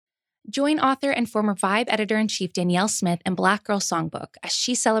Join author and former Vibe editor-in-chief Danielle Smith and Black Girl Songbook as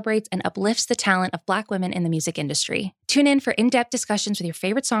she celebrates and uplifts the talent of Black women in the music industry. Tune in for in-depth discussions with your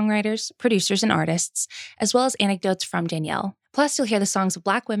favorite songwriters, producers, and artists, as well as anecdotes from Danielle. Plus, you'll hear the songs of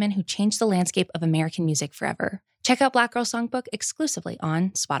Black women who changed the landscape of American music forever. Check out Black Girl Songbook exclusively on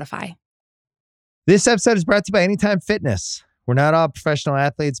Spotify. This episode is brought to you by Anytime Fitness. We're not all professional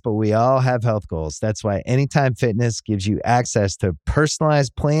athletes, but we all have health goals. That's why Anytime Fitness gives you access to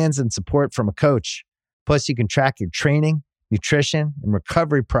personalized plans and support from a coach. Plus, you can track your training, nutrition, and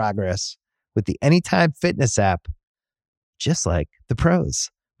recovery progress with the Anytime Fitness app, just like the pros.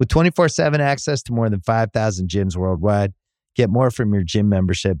 With 24/7 access to more than 5,000 gyms worldwide, get more from your gym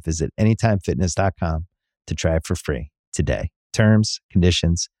membership. Visit anytimefitness.com to try it for free today. Terms,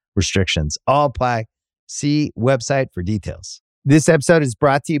 conditions, restrictions all apply. See website for details. This episode is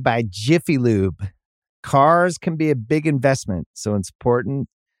brought to you by Jiffy Lube. Cars can be a big investment, so it's important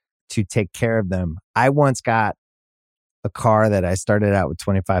to take care of them. I once got a car that I started out with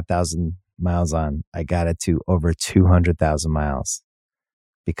 25,000 miles on. I got it to over 200,000 miles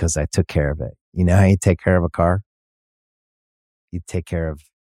because I took care of it. You know how you take care of a car? You take care of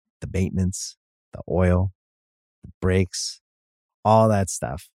the maintenance, the oil, the brakes, all that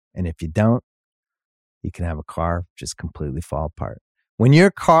stuff. And if you don't, you can have a car just completely fall apart. When your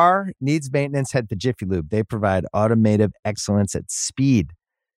car needs maintenance, head to Jiffy Lube. They provide automotive excellence at speed.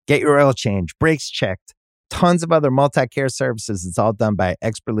 Get your oil change, brakes checked, tons of other multi-care services. It's all done by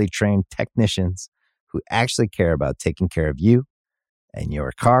expertly trained technicians who actually care about taking care of you and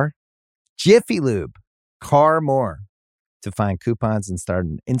your car. Jiffy Lube, car more. To find coupons and start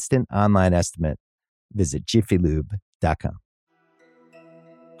an instant online estimate, visit jiffylube.com.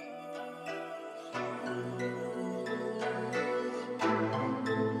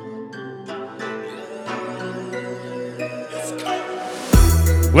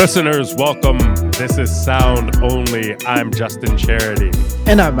 Listeners, welcome. This is Sound Only. I'm Justin Charity.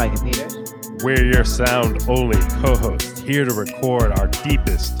 And I'm Micah Peter. We're your Sound Only co-hosts, here to record our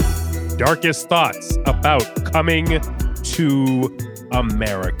deepest, darkest thoughts about Coming to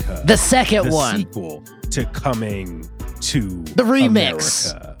America. The second one. The sequel to Coming to The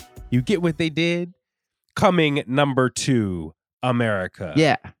remix. America. You get what they did? Coming number 2, America.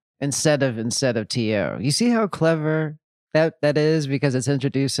 Yeah. Instead of T.O. You see how clever that is, because it's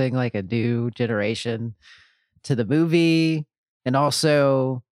introducing like a new generation to the movie and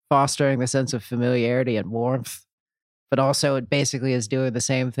also fostering the sense of familiarity and warmth, but also it basically is doing the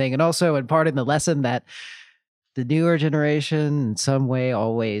same thing and also imparting the lesson that the newer generation in some way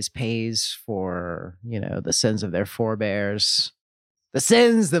always pays for, you know, the sins of their forebears, the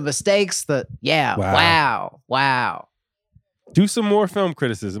sins, the mistakes, wow. Do some more film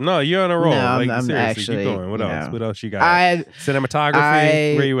criticism. No, you're on a roll. No, I'm seriously, actually, keep going. What else? Know, what else you got?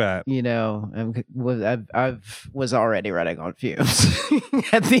 Cinematography. Where you at? You know, I was already running on fumes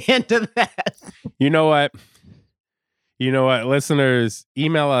at the end of that. You know what? Listeners,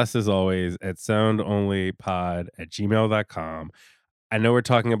 email us as always at soundonlypod@gmail.com. I know we're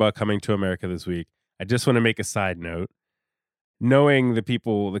talking about Coming to America this week. I just want to make a side note. Knowing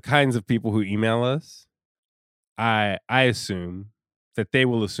the kinds of people who email us, I assume that they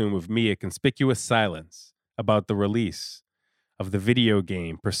will assume of me a conspicuous silence about the release of the video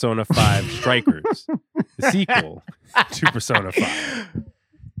game Persona 5 Strikers, the sequel to Persona 5.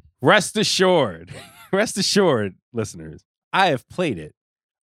 Rest assured, listeners, I have played it.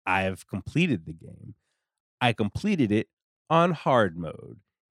 I have completed the game. I completed it on hard mode.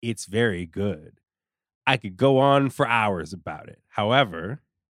 It's very good. I could go on for hours about it. However,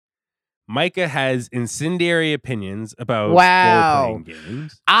 Micah has incendiary opinions about role-playing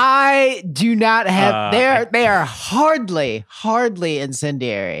games. I do not have. They are hardly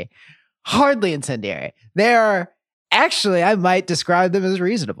incendiary. Hardly incendiary. They are actually, I might describe them as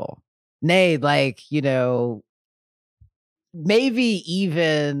reasonable. Nay, like, you know, maybe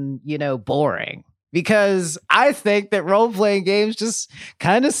even, you know, boring. Because I think that role-playing games just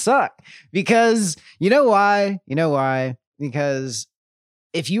kind of suck. Because you know why? Because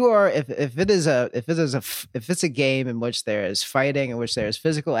if it's a game in which there is fighting, in which there is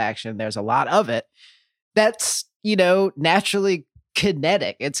physical action, there's a lot of it. That's, you know, naturally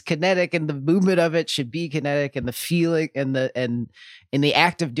kinetic. It's kinetic, and the movement of it should be kinetic, and the feeling and the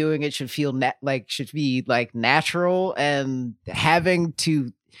act of doing it should feel should be like natural. And having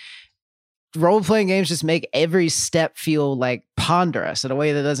to role-playing games just make every step feel like ponderous in a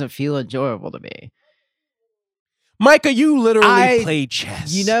way that doesn't feel enjoyable to me. Micah, you literally play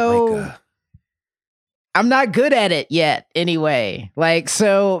chess. You know, Micah. I'm not good at it yet anyway. Like,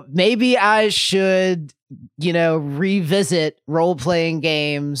 so maybe I should, revisit role-playing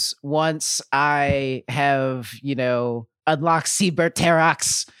games once I have, unlocked Siebert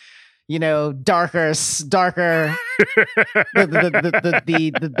Terox, darker,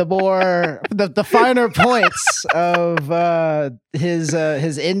 the more the finer points of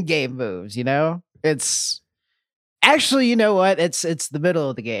his in-game moves. It's actually, you know what? It's the middle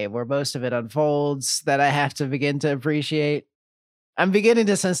of the game where most of it unfolds that I have to begin to appreciate. I'm beginning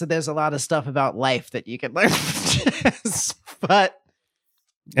to sense that there's a lot of stuff about life that you can learn from chess, but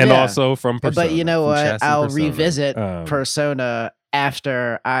also from Persona. But you know what? I'll Persona. revisit Persona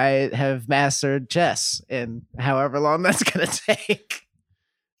after I have mastered chess in however long that's going to take.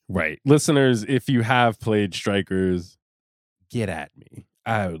 Right. Listeners, if you have played Strikers, get at me.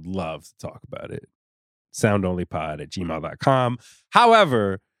 I would love to talk about it. soundonlypod@gmail.com.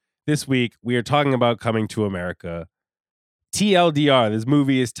 However, this week we are talking about Coming to America. TLDR, this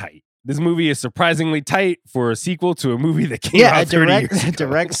movie is tight. This movie is surprisingly tight for a sequel to a movie that came out 30 years ago. A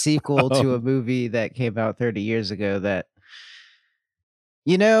direct sequel to a movie that came out 30 years ago that,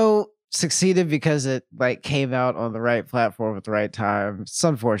 succeeded because it came out on the right platform at the right time. It's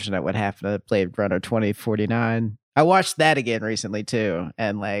unfortunate what happened to Blade Runner 2049. I watched that again recently too,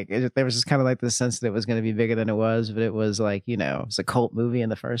 and there was just kind of the sense that it was going to be bigger than it was, but it was it's a cult movie in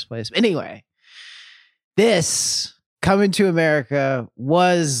the first place. But anyway, this Coming to America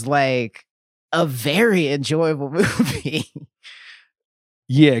was a very enjoyable movie.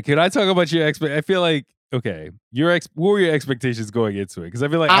 Yeah, can I talk about your I feel like okay, what were your expectations going into it? Because I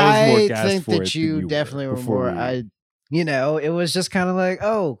feel like I was more gassed think for that it you than you definitely were before more. we- It was just kind of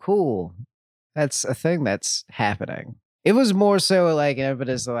oh, cool. That's a thing that's happening. It was more so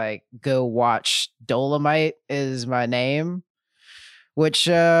everybody's go watch Dolomite is my name, which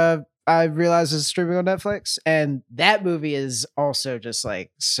I realized is streaming on Netflix, and that movie is also just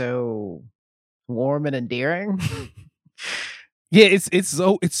so warm and endearing. Yeah,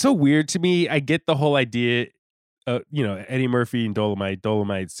 it's so weird to me. I get the whole idea. Eddie Murphy and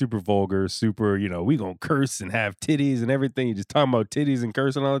Dolomite, super vulgar, super, we gonna curse and have titties and everything. You're just talking about titties and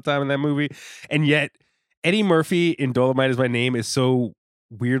cursing all the time in that movie. And yet Eddie Murphy in Dolomite is my name is so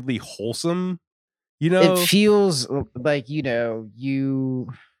weirdly wholesome. It feels like, you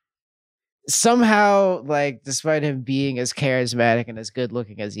somehow despite him being as charismatic and as good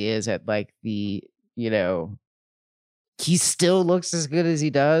looking as he is at he still looks as good as he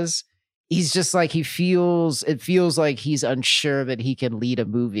does. He's just it feels like he's unsure that he can lead a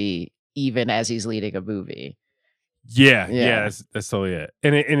movie even as he's leading a movie. Yeah, that's totally it.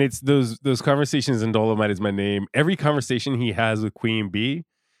 And it's those conversations in Dolomite is my name. Every conversation he has with Queen Bee,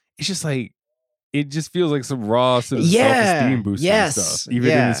 it's just it just feels like some raw sort of self-esteem boosting stuff.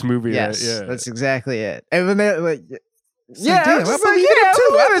 Even in this movie. Yes, yeah. That's exactly it. And when they're I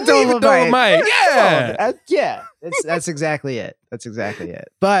believe in Dolomite. Yeah. That's exactly it. That's exactly it.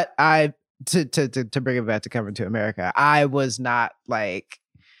 But to bring it back to Coming to America, I was not let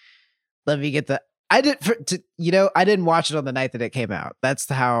me get I didn't watch it on the night that it came out. That's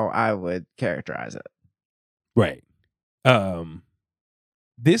how I would characterize it. Right.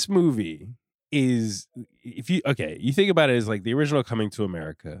 This movie is, you think about it as the original Coming to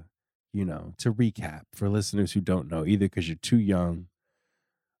America, to recap for listeners who don't know, either because you're too young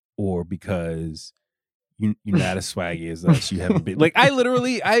or because you're not as swaggy as us. You haven't been I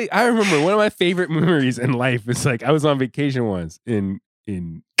literally, I remember one of my favorite memories in life is I was on vacation once in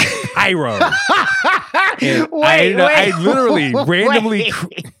Cairo. I literally randomly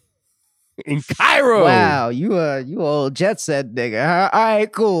in Cairo. Wow, you old jet set nigga. Huh? All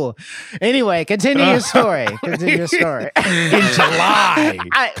right, cool. Anyway, continue your story. In July.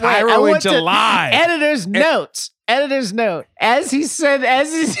 Cairo in July. Editor's note. As he said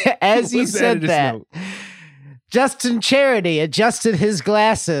that, note? Justin Charity adjusted his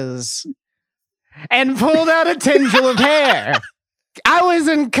glasses and pulled out a tendril of hair. I was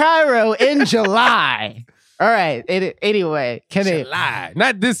in Cairo in July. All right. Anyway, July,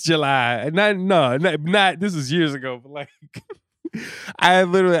 not this July. Not this was years ago. But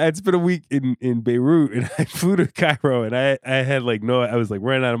I'd spent a week in Beirut and I flew to Cairo and I had I was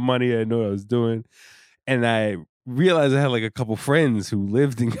running out of money. I didn't know what I was doing, and I realized I had a couple friends who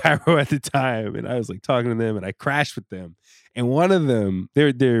lived in Cairo at the time, and I was talking to them and I crashed with them. And one of them,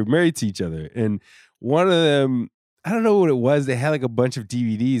 they're married to each other, and one of them I don't know what it was. They had like a bunch of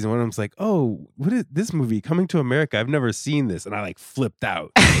DVDs, and one of them's like, "Oh, what is this movie? Coming to America? I've never seen this." And I like flipped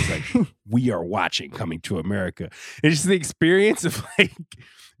out. I was like, "We are watching Coming to America." It's just the experience of like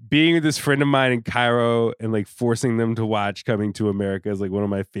being with this friend of mine in Cairo and like forcing them to watch Coming to America is like one of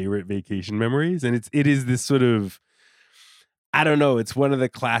my favorite vacation memories. And it is this sort of, I don't know, it's one of the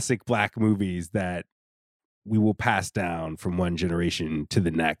classic Black movies that we will pass down from one generation to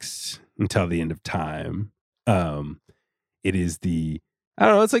the next until the end of time. It is I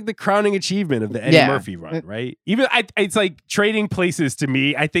don't know, it's like the crowning achievement of the Eddie Murphy run, right? Even it's like Trading Places to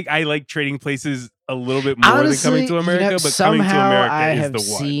me. I think I like Trading Places a little bit more than Coming to America, but Coming to America I is have the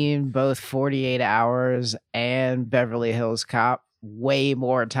one. seen both 48 Hours and Beverly Hills Cop way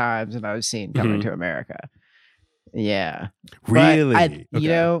more times than I've seen Coming to America. Yeah. Really? But you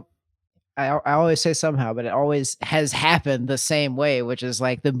know, I always say somehow, but it always has happened the same way, which is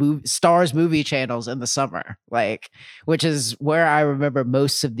like the Stars movie channels in the summer, like, which is where I remember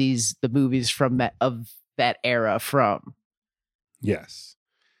most of the movies from that era from. Yes.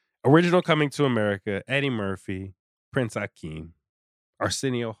 Original Coming to America, Eddie Murphy, Prince Hakeem,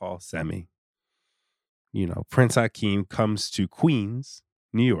 Arsenio Hall Semi. You know, Prince Hakeem comes to Queens,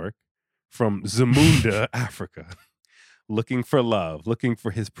 New York, from Zamunda, Africa, looking for love, looking for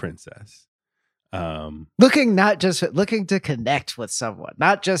his princess. Looking to connect with someone,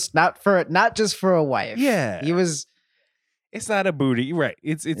 not just for a wife. Yeah. He was. It's not a booty, right?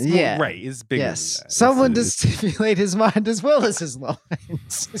 It's right. It's bigger than that. Someone to stimulate his mind as well as his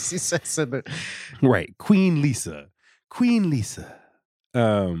loins. He says in it. Right. Queen Lisa.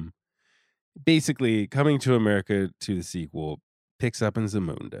 Basically, Coming to America to the sequel picks up in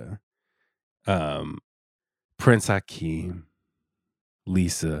Zamunda. Prince Hakeem,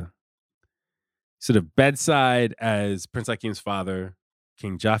 Lisa, sort of bedside as Prince Hakeem's father,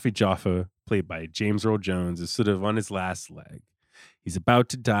 King Jaffe Joffa, played by James Earl Jones, is sort of on his last leg. He's about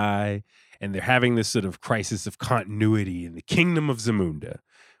to die, and they're having this sort of crisis of continuity in the kingdom of Zamunda,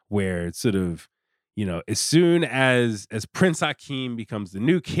 where it's sort of, you know, as soon as Prince Hakeem becomes the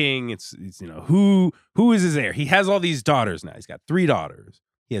new king, it's you know, who is his heir? He has all these daughters now. He's got 3 daughters.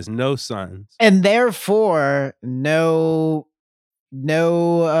 He has no sons. And therefore, no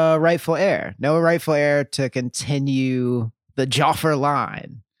rightful heir. No rightful heir to continue the Joffer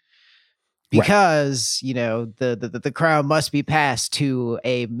line. Because, you know, the crown must be passed to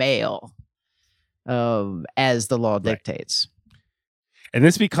a male, as the law dictates. And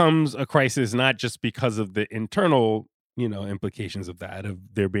this becomes a crisis not just because of the internal, you know, implications of that, of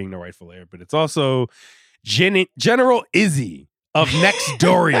there being no rightful heir, but it's also General Izzy of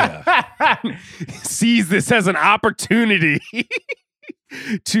Nextdoria sees this as an opportunity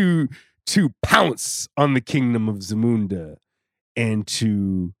to pounce on the kingdom of Zamunda and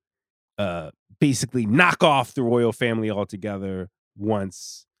to basically knock off the royal family altogether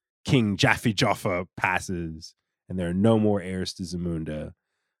once King Jaffe Joffa passes and there are no more heirs to Zamunda.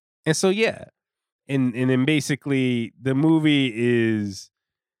 And so, yeah. And then basically the movie is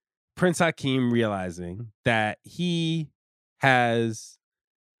Prince Hakeem realizing that he has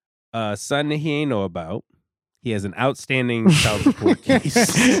a son that he ain't know about. He has an outstanding child support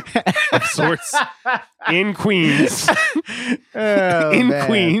case of sorts in Queens.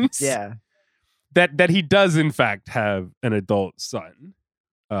 Queens. Yeah. That he does, in fact, have an adult son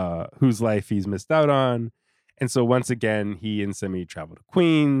whose life he's missed out on. And so once again, he and Semi travel to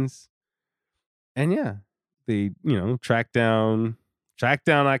Queens. And yeah, they, you know, track down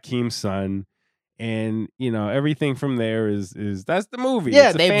Hakeem's son. And, you know, everything from there is that's the movie. Yeah,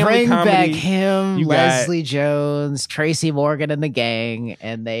 it's they bring comedy. back him, Leslie Jones, Tracy Morgan, and the gang,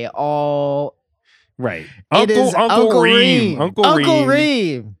 and they all. Right. Uncle Reem. Uncle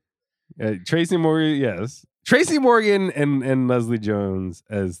Reem. Tracy Morgan, yes. Tracy Morgan and Leslie Jones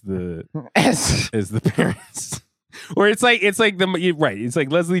as the parents. Or it's like right. It's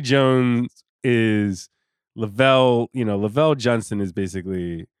like Leslie Jones is Lavelle, you know, Lavelle Johnson is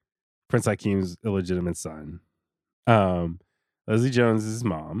basically Prince Hakeem's illegitimate son. Leslie Jones is his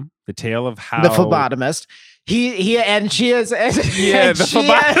mom. The tale of how the phlebotomist. He and she is the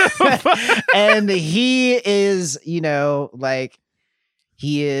phlebotomist. And he is, you know, like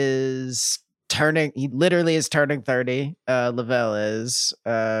he literally is turning 30. Lavelle is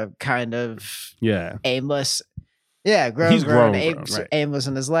kind of aimless. Yeah, grown, aimless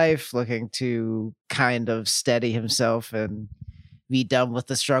in his life, looking to kind of steady himself and be done with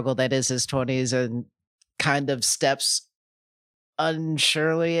the struggle that is his 20s, and kind of steps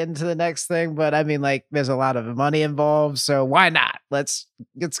unsurely into the next thing. But I mean, like, there's a lot of money involved, so why not? Let's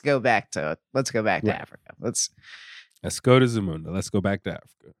go back to Africa. Let's go to Zamunda. Let's go back to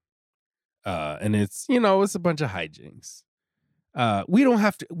Africa. And it's, it's a bunch of hijinks. We don't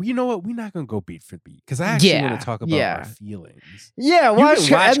have to. You know what? We're not gonna go beat for beat because I actually want to talk about our feelings. Yeah, watch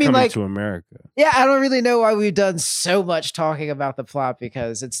Coming to America. Yeah, I don't really know why we've done so much talking about the plot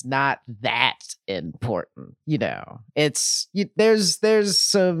because it's not that important. There's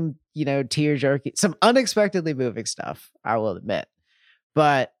some tear jerky, some unexpectedly moving stuff. I will admit,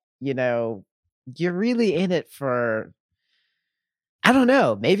 but you're really in it for. I don't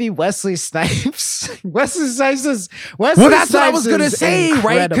know. Maybe Wesley Snipes. Wesley Snipes is. That's what I was gonna say,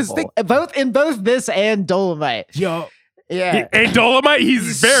 right? Because both this and Dolomite. Yo, yeah, and Dolomite,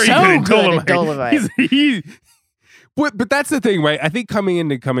 he's very so good at Dolomite. But that's the thing, right? I think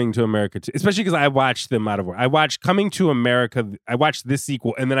Coming to America, too, especially because I watched them out of order. I watched Coming to America. I watched this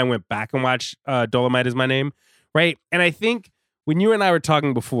sequel, and then I went back and watched Dolomite Is My Name, right? And I think when you and I were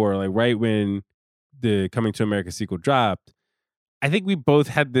talking before, like right when the Coming to America sequel dropped, I think we both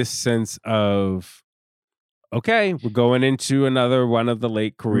had this sense of, okay, we're going into another one of the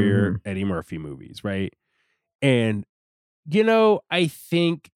late career Eddie Murphy movies, right? And, I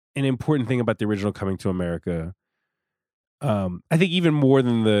think an important thing about the original Coming to America, I think even more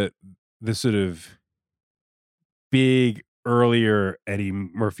than the sort of big earlier Eddie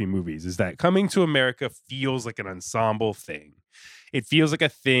Murphy movies, is that Coming to America feels like an ensemble thing. It feels like a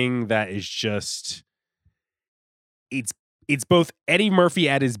thing that is just, it's both Eddie Murphy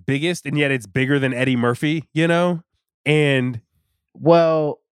at his biggest, and yet it's bigger than Eddie Murphy, And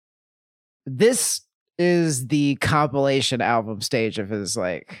this is the compilation album stage of his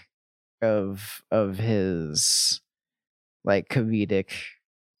of his comedic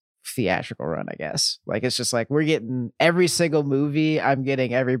theatrical run, I guess. It's just we're getting every single movie. I'm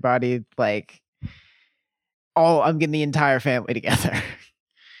getting everybody I'm getting the entire family together.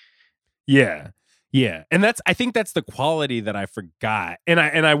 Yeah. Yeah, and I think that's the quality that I forgot, and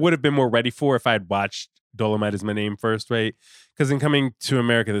I would have been more ready for if I had watched Dolomite Is My Name first, right? Because in Coming to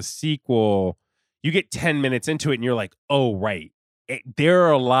America, the sequel, you get 10 minutes into it, and you're like, oh, right, there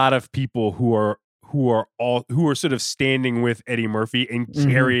are a lot of people who are sort of standing with Eddie Murphy and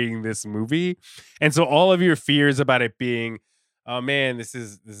carrying this movie, and so all of your fears about it being, oh man, this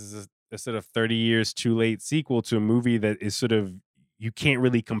is a sort of 30 years too late sequel to a movie that is sort of. You can't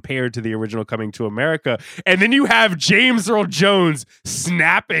really compare to the original Coming to America. And then you have James Earl Jones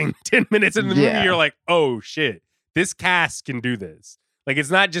snapping 10 minutes in the movie. You're like, oh shit, this cast can do this. It's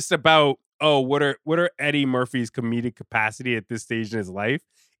not just about, oh, what are Eddie Murphy's comedic capacity at this stage in his life?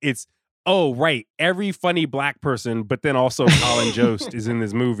 It's, oh, right, every funny black person, but then also Colin Jost is in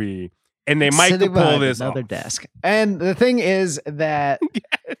this movie. And they might pull this another off. desk. And the thing is that,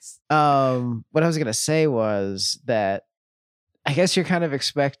 yes. What I was going to say was that, I guess you're kind of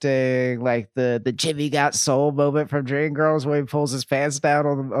expecting the Jimmy Got Soul moment from Dreamgirls where he pulls his pants down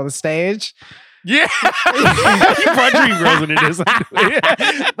on the stage. Yeah, he brought Dreamgirls in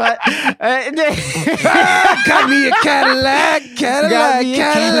it. But got me a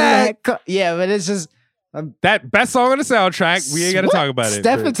Cadillac. Yeah, but it's just that best song on the soundtrack. We ain't got to talk about it.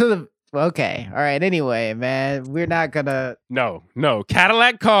 Step into the. Okay. All right. Anyway, man, we're not gonna. No.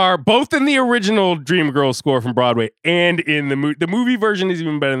 Cadillac Car, both in the original Dreamgirls score from Broadway and in the movie version is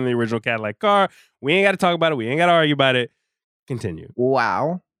even better than the original Cadillac Car. We ain't got to talk about it. We ain't got to argue about it. Continue.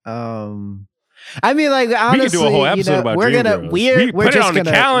 Wow. I mean, honestly, we could do a whole episode about Dreamgirls. We're put just it on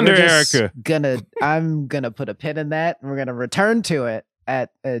the calendar, Erica. I'm gonna put a pin in that, and we're gonna return to it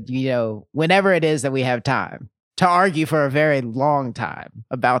at whenever it is that we have time. To argue for a very long time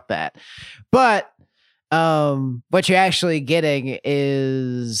about that. But what you're actually getting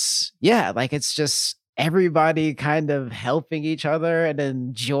is, it's just everybody kind of helping each other and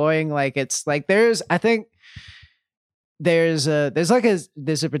enjoying, there's a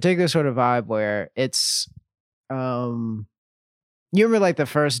particular sort of vibe where it's you remember the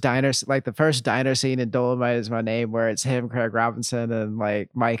first diner scene in Dolomite Is My Name where it's him, Craig Robinson, and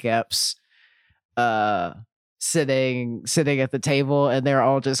Mike Epps sitting at the table, and they're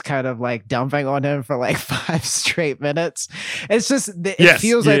all just kind of dumping on him for 5 straight minutes. It's just it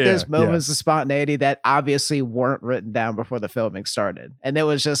feels like there's moments of spontaneity that obviously weren't written down before the filming started, and it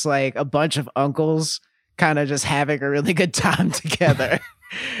was just a bunch of uncles kind of just having a really good time together.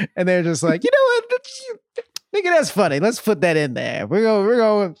 And they're just like, you know what, nigga, that's funny, let's put that in there. We're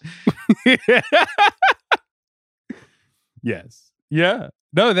going yes. Yeah.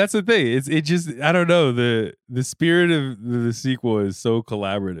 No, that's the thing. It just, I don't know. The spirit of the sequel is so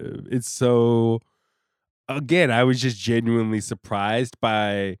collaborative. It's so, again, I was just genuinely surprised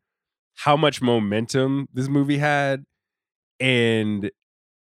by how much momentum this movie had. And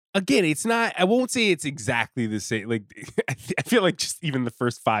again, it's not. I won't say it's exactly the same. Like, I feel like just even the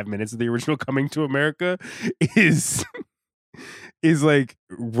first 5 minutes of the original Coming to America is like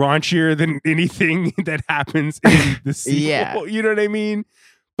raunchier than anything that happens in the sequel. Yeah. You know what I mean?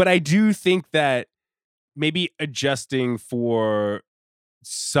 But I do think that maybe adjusting for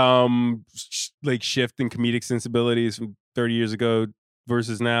some like shift in comedic sensibilities from 30 years ago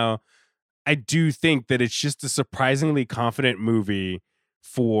versus now, I do think that it's just a surprisingly confident movie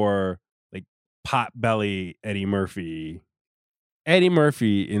for like pot belly Eddie Murphy. Eddie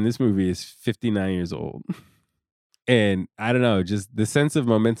Murphy in this movie is 59 years old. And I don't know, just the sense of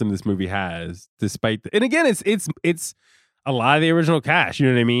momentum this movie has, despite and again, it's a lot of the original cast. You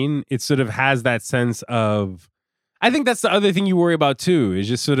know what I mean? It sort of has that sense of. I think that's the other thing you worry about too. Is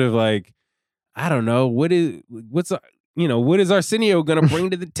just sort of like, I don't know, what is Arsenio going to bring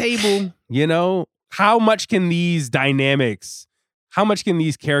to the table? You know, how much can these character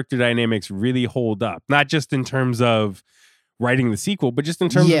dynamics really hold up? Not just in terms of writing the sequel, but just in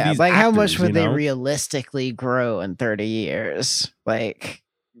terms of these like actors, how much would they know? realistically grow in 30 years? Like,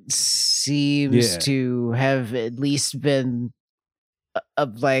 seems to have at least been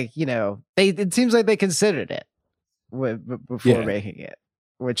like, you know, it seems like they considered it before making it,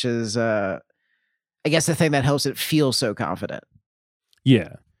 which is I guess the thing that helps it feel so confident.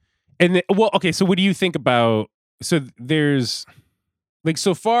 Yeah. And well, okay, so what do you think about, so there's like,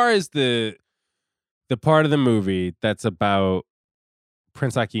 so far as the part of the movie that's about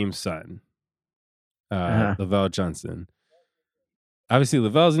Prince Hakeem's son, Lavelle Johnson. Obviously,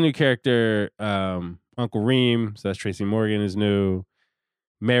 Lavelle's a new character. Uncle Reem, so that's Tracy Morgan, is new.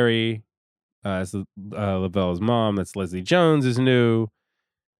 Mary, that's Lavelle's mom, that's Leslie Jones, is new.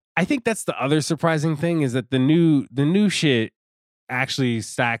 I think that's the other surprising thing, is that the new shit actually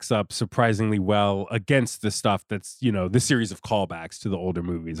stacks up surprisingly well against the stuff that's, you know, the series of callbacks to the older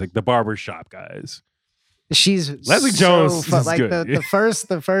movies, like the barbershop guys. She's Leslie Jones is like good. the first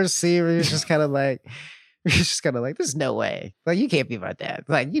scene where you're just kind of like, there's no way, like, you can't be my dad,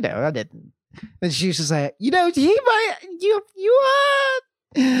 like, you know, I didn't. And she's just like, you know, he might, you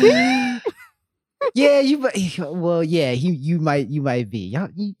are. Yeah, you might be.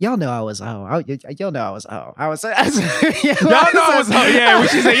 Y'all know I was home. Y'all know I was home. Y'all know I was home. Yeah, when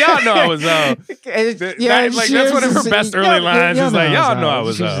she said y'all know I was home. That's one of her best early lines. Is like, y'all know I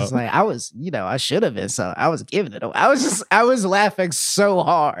was home. Just like, I was, you know, I should have been. So I was giving it. I was laughing so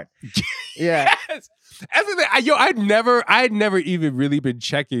hard. Yeah. Yes. That's the thing. I'd never even really been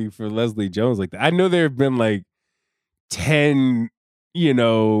checking for Leslie Jones like that. I know there have been like 10. You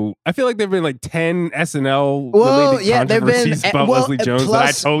know, I feel like there've been like 10 SNL related controversies about Leslie Jones that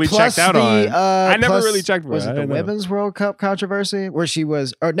I totally checked out on. I never really checked for it. Was it the Women's World Cup controversy where she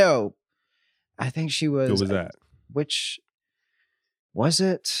was, or no, I think she was. What was that? Which was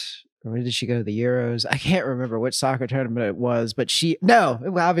it? Or did she go to the Euros? I can't remember which soccer tournament it was, but it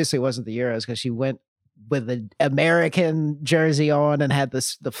obviously wasn't the Euros because she went with the American jersey on and had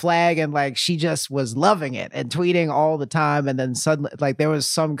the flag, and like she just was loving it and tweeting all the time. And then suddenly, like, there was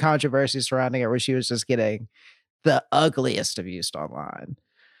some controversy surrounding it where she was just getting the ugliest abuse online.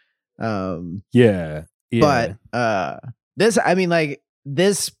 Yeah. But this, I mean, like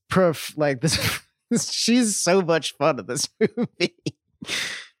this she's so much fun in this movie.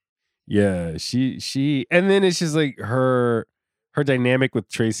 Yeah, she, and then it's just like her dynamic with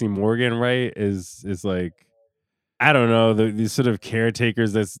Tracy Morgan, right, is like, I don't know, these sort of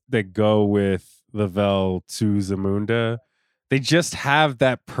caretakers that go with Lavelle to Zamunda. They just have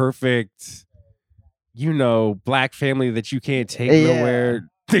that perfect, you know, black family that you can't take nowhere.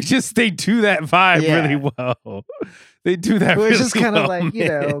 They do that vibe really well. They do that really well. It's just kind of like, you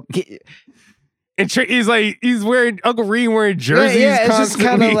know. And he's wearing Uncle Reem wearing jerseys. Yeah, it's just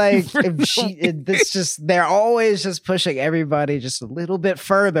kind of like they're always just pushing everybody just a little bit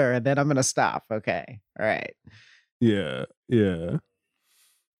further, and then I'm gonna stop. Okay, all right. Yeah,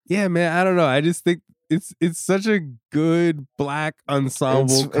 man. I don't know. I just think it's such a good black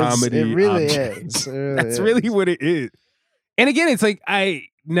ensemble comedy. It really object. is. That's really what it is. And again, it's like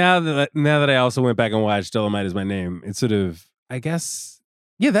now that I also went back and watched Dolomite Is My Name, it's sort of, I guess.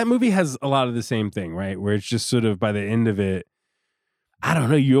 Yeah, that movie has a lot of the same thing, right? Where it's just sort of by the end of it, I don't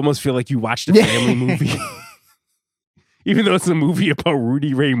know, you almost feel like you watched a family movie. Even though it's a movie about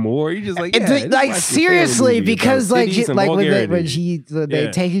Rudy Ray Moore, you're just like, like seriously, because like when they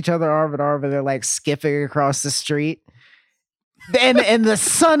take each other arm in arm and they're like skipping across the street. and the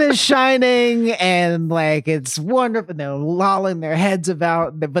sun is shining and like it's wonderful. They're lolling their heads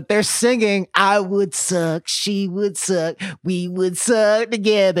about, but they're singing, I would suck, she would suck, we would suck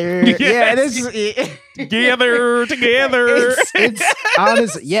together. Yes. Yeah, Together. It's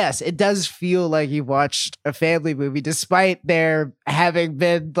honestly, yes, it does feel like you watched a family movie, despite there having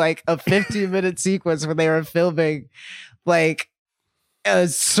been like a 15-minute sequence when they were filming like a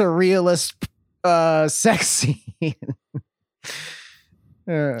surrealist sex scene.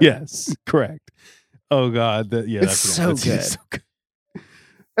 Yes, correct. Oh God, It's so good. so good.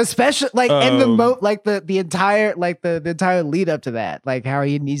 Especially like in the entire like the entire lead up to that, like how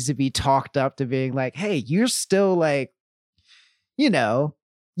he needs to be talked up to being like, hey, you're still like, you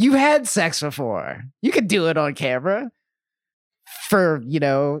had sex before. You could do it on camera for,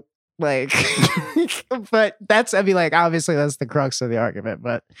 like, but that's, I mean, like, obviously that's the crux of the argument,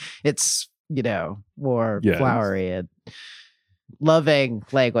 but it's, more flowery and loving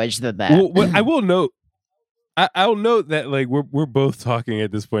language than that. Well, I will note, I'll note that like we're both talking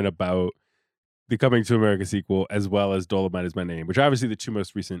at this point about the Coming to America sequel as well as Dolomite Is My Name, which are obviously the two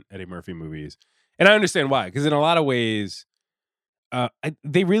most recent Eddie Murphy movies, and I understand why, because in a lot of ways,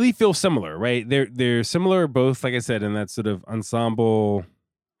 they really feel similar, right? They're similar both, like I said, in that sort of ensemble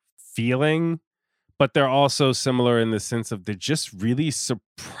feeling, but they're also similar in the sense of they're just really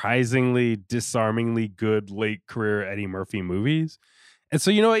surprisingly, disarmingly good late career Eddie Murphy movies. And so,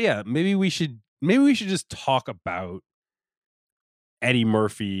 you know what? Yeah, maybe we should just talk about Eddie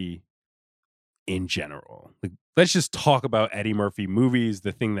Murphy in general. Like, let's just talk about Eddie Murphy movies,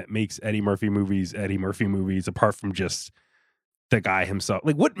 the thing that makes Eddie Murphy movies, apart from just the guy himself.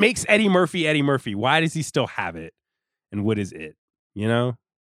 Like, what makes Eddie Murphy Eddie Murphy? Why does he still have it? And what is it?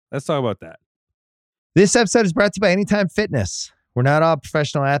 Let's talk about that. This episode is brought to you by Anytime Fitness. We're not all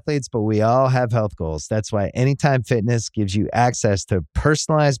professional athletes, but we all have health goals. That's why Anytime Fitness gives you access to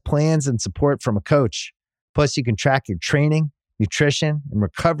personalized plans and support from a coach. Plus, you can track your training, nutrition, and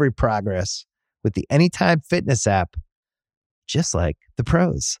recovery progress with the Anytime Fitness app, just like the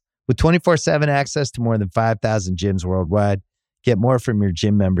pros. With 24/7 access to more than 5,000 gyms worldwide, get more from your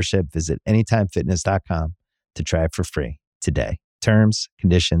gym membership. Visit anytimefitness.com to try it for free today. Terms,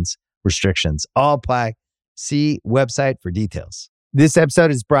 conditions, restrictions all apply. See website for details. This episode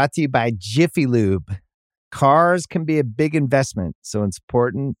is brought to you by Jiffy Lube. Cars can be a big investment, so it's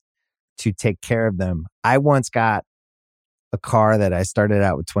important to take care of them. I once got a car that I started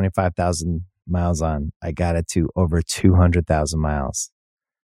out with 25,000 miles on. I got it to over 200,000 miles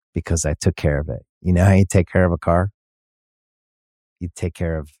because I took care of it. You know how you take care of a car? You take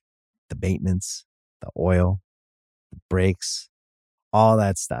care of the maintenance, the oil, the brakes, all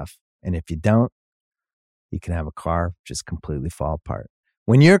that stuff. And if you don't, you can have a car just completely fall apart.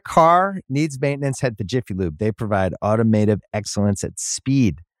 When your car needs maintenance, head to Jiffy Lube. They provide automotive excellence at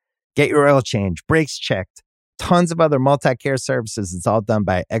speed. Get your oil change, brakes checked, tons of other multi-care services. It's all done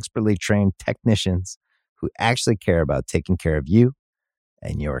by expertly trained technicians who actually care about taking care of you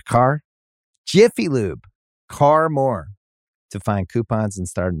and your car. Jiffy Lube, car more. To find coupons and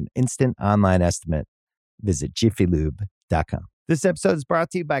start an instant online estimate, visit jiffylube.com. This episode is brought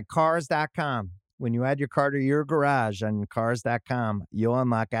to you by Cars.com. When you add your car to your garage on Cars.com, you'll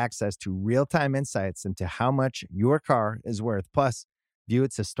unlock access to real-time insights into how much your car is worth. Plus, view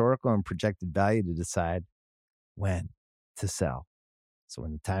its historical and projected value to decide when to sell. So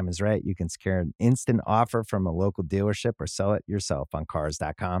when the time is right, you can secure an instant offer from a local dealership or sell it yourself on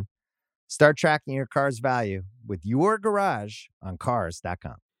Cars.com. Start tracking your car's value with your garage on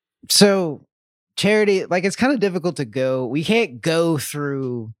Cars.com. So, Charity, like, it's kind of difficult to go. We can't go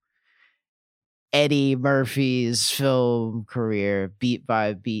through Eddie Murphy's film career beat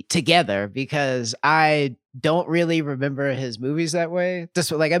by beat together because I don't really remember his movies that way.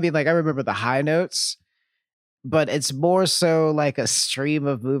 Just like, I remember the high notes, but it's more so like a stream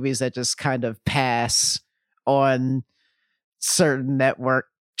of movies that just kind of pass on certain network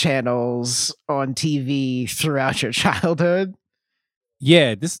channels on TV throughout your childhood.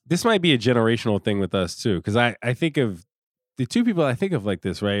 Yeah, this might be a generational thing with us too, because I think of the two people I think of like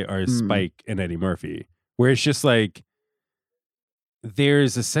this, right, are Spike and Eddie Murphy, where it's just like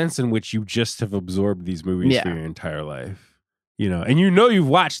there's a sense in which you just have absorbed these movies for your entire life, and you've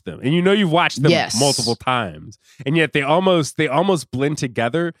watched them, and you've watched them multiple times, and yet they almost blend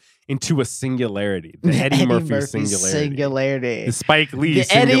together into a singularity, the Eddie Murphy singularity, the Spike Lee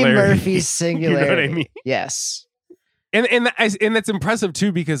singularity, Eddie Murphy singularity. You know what I mean? Yes, and that's impressive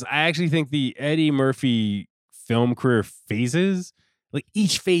too, because I actually think the Eddie Murphy film career phases, like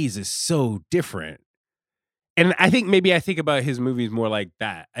each phase is so different. And I think about his movies more like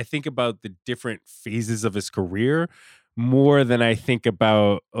that. I think about the different phases of his career more than I think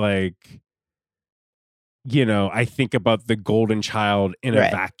about like, I think about the Golden Child in a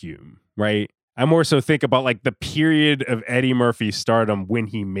Right. vacuum, right? I more so think about like the period of Eddie Murphy's stardom when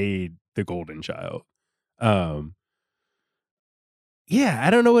he made the Golden Child. Yeah, I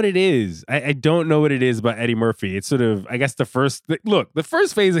don't know what it is. I don't know what it is about Eddie Murphy. It's sort of, I guess the first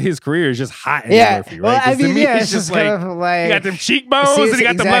phase of his career is just hot Eddie Murphy, right? Well, I 'Cause to mean, me, yeah, it's it's just kind of like you got them cheekbones See, and you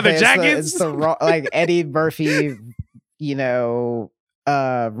got them leather exactly, jackets. It's the raw, like Eddie Murphy,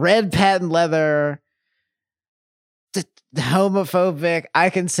 red patent leather, homophobic. I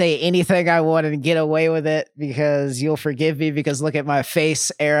can say anything I want and get away with it because you'll forgive me because look at my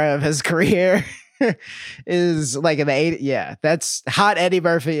face era of his career. Is like in the 80s. Yeah, that's hot Eddie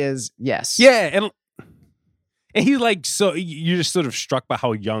Murphy is, yes. Yeah, and he's like, so you're just sort of struck by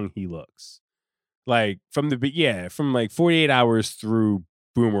how young he looks. Like from like 48 Hours through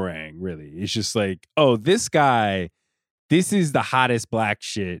Boomerang, really. It's just like, oh, this guy, this is the hottest black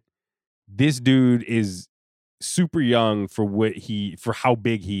shit. This dude is super young for how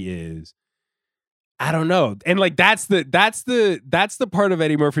big he is. I don't know. And like that's the part of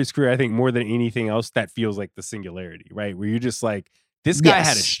Eddie Murphy's career, I think, more than anything else that feels like the singularity, right? Where you're just like, this guy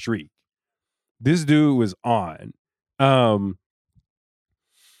had a streak. This dude was on. And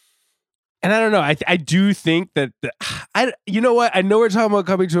I don't know. I do think that you know what? I know we're talking about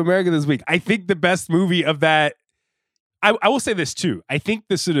Coming to America this week. I think the best movie of that, I will say this too. I think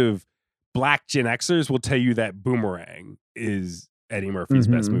the sort of black Gen Xers will tell you that Boomerang is Eddie Murphy's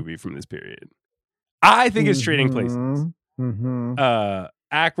best movie from this period. I think it's Trading Places.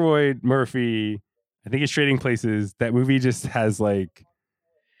 Aykroyd, Murphy, I think it's Trading Places. That movie just has like,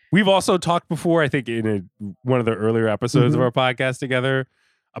 we've also talked before, I think in one of the earlier episodes of our podcast together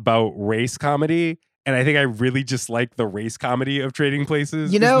about race comedy. And I think I really just like the race comedy of Trading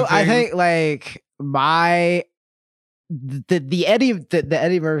Places. I think like the Eddie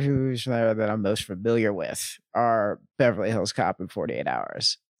Murphy movies that I'm most familiar with are Beverly Hills Cop and 48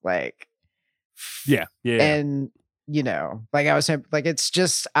 Hours. Like, yeah. And like I was saying, like it's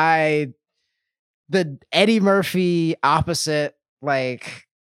just the Eddie Murphy opposite, like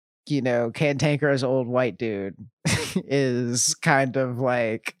Cantankerous old white dude is kind of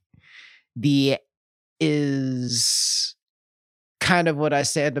like is kind of what I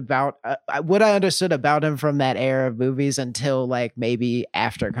said about what I understood about him from that era of movies until like maybe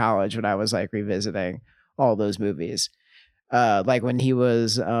after college when I was like revisiting all those movies, like when he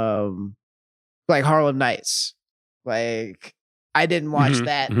was like Harlem Nights. Like I didn't watch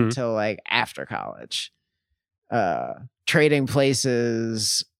that until like after college. Trading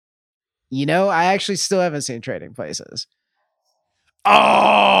Places, I actually still haven't seen Trading Places.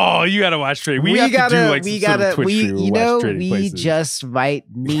 Oh, you gotta watch Trading. We just might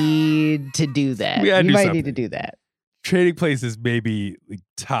need to do that. We might need to do that. Trading Places may be like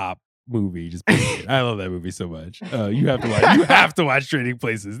top movie. Just I love that movie so much. You have to watch. You have to watch Trading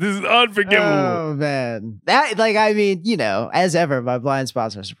Places. This is unforgivable. Oh man, that like I mean, as ever, my blind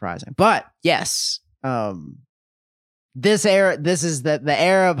spots are surprising. But yes, this is the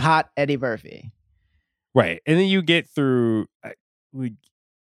era of hot Eddie Murphy. Right, and then you get through.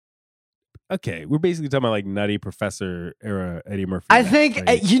 Okay, we're basically talking about like Nutty Professor era Eddie Murphy. I think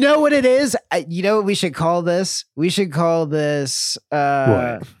you know what it is. You know what we should call this? We should call this.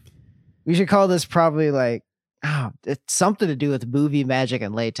 What? We should call this probably like it's something to do with movie magic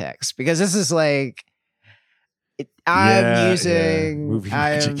and latex because this is like I am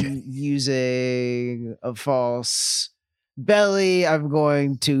using a false belly. I'm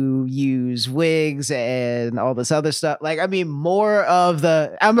going to use wigs and all this other stuff. Like, I mean, more of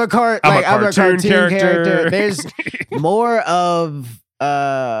the I'm a cartoon character. There's more of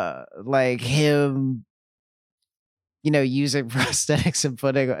like him, using prosthetics and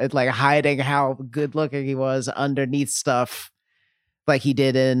putting like hiding how good looking he was underneath stuff like he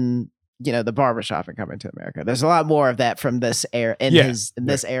did in the barbershop and Coming to America. There's a lot more of that from this era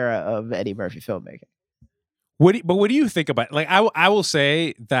this era of Eddie Murphy filmmaking. What do you think about? Like, I will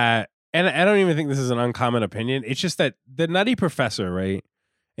say that, and I don't even think this is an uncommon opinion. It's just that the Nutty Professor, right?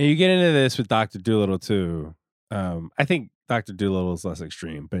 And you get into this with Dr. Dolittle too. I think Dr. Dolittle is less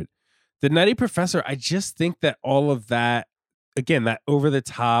extreme, but the Nutty Professor, I just think that all of that, again, that over the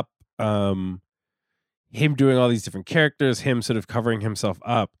top, him doing all these different characters, him sort of covering himself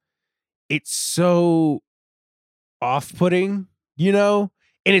up, it's so off-putting,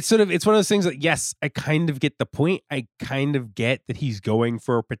 And it's one of those things that, yes, I kind of get the point. I kind of get that he's going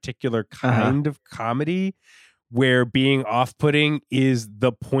for a particular kind of comedy where being off-putting is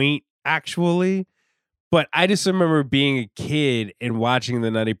the point, actually. But I just remember being a kid and watching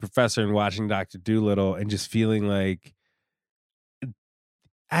The Nutty Professor and watching Dr. Dolittle and just feeling like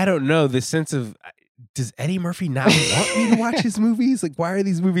I don't know, the sense of, does Eddie Murphy not want me to watch his movies? Like, why are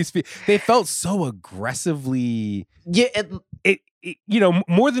these movies? They felt so aggressively. Yeah,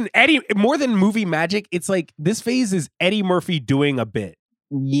 more than movie magic. It's like this phase is Eddie Murphy doing a bit.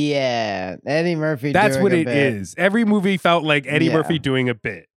 Yeah, Eddie Murphy. That's doing what a it bit. is. Every movie felt like Eddie Murphy doing a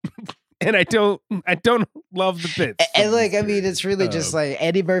bit. And I don't love the bits. And like, I mean, it's really just like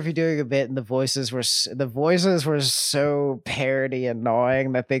Eddie Murphy doing a bit, and the voices were so parody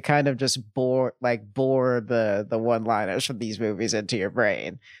annoying that they kind of just bore the one-liners from these movies into your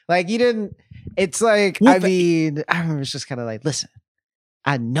brain. Like you didn't. It's like, I remember it's just kind of like, listen,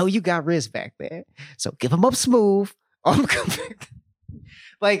 I know you got Riz back there, so give him up smooth.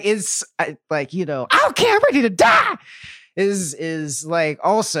 Like it's like, I don't care, I'm ready to die. Is like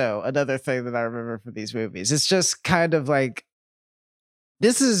also another thing that I remember from these movies. It's just kind of like,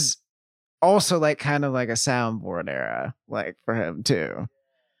 this is also like kind of like a soundboard era, like for him too.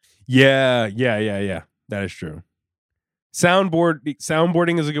 Yeah. That is true.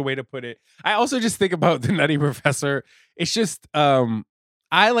 Soundboarding is a good way to put it. I also just think about The Nutty Professor. It's just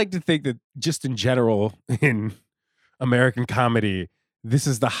I like to think that just in general in American comedy, this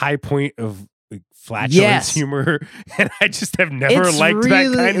is the high point of like flatulence humor, and I just have never liked really,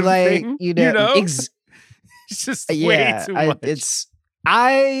 that kind of thing. It's just way too much.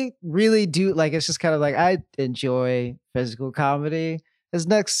 I really do like. It's just kind of like, I enjoy physical comedy as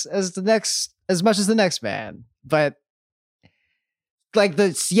much as the next man, but like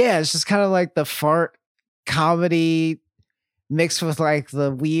it's just kind of like the fart comedy mixed with like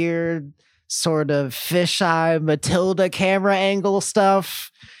the weird sort of fisheye Matilda camera angle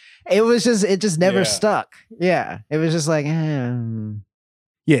stuff. It just never stuck. Yeah. It was just like,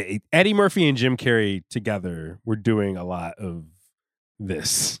 Yeah, Eddie Murphy and Jim Carrey together were doing a lot of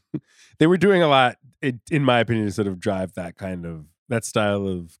this. They were doing a lot, in my opinion, to sort of drive that style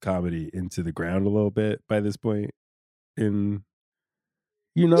of comedy into the ground a little bit by this point. You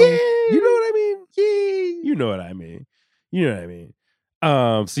know what I mean? Yeah. You know what I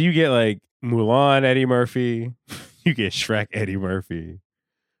mean? So you get like Mulan Eddie Murphy, you get Shrek Eddie Murphy.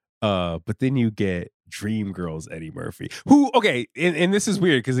 But then you get Dreamgirls Eddie Murphy, who, okay, and this is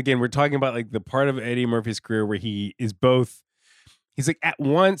weird because again, we're talking about like the part of Eddie Murphy's career where he is both, he's like at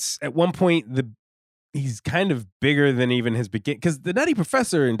one point, he's kind of bigger than even his beginning, because The Nutty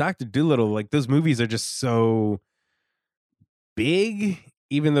Professor and Dr. Dolittle, like those movies are just so big,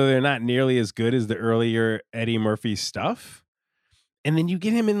 even though they're not nearly as good as the earlier Eddie Murphy stuff. And then you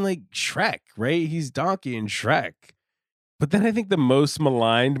get him in like Shrek, right? He's Donkey in Shrek. But then I think the most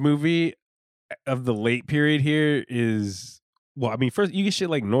maligned movie of the late period here is, well, I mean, first you get shit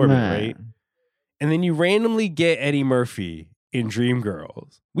like Norbit, right? And then you randomly get Eddie Murphy in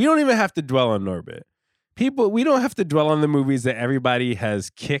Dreamgirls. We don't even have to dwell on Norbit. We don't have to dwell on the movies that everybody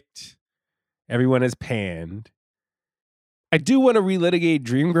has kicked, everyone has panned. I do want to relitigate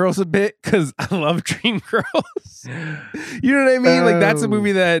Dreamgirls a bit because I love Dreamgirls. You know what I mean? Like that's a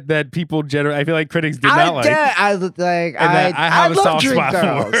movie that people generally, I feel like critics did not like. I have a soft spot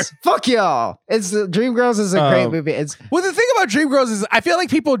for. Fuck y'all. Dreamgirls is a great movie. Well, the thing about Dreamgirls is I feel like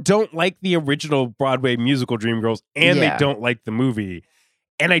people don't like the original Broadway musical Dreamgirls, and they don't like the movie,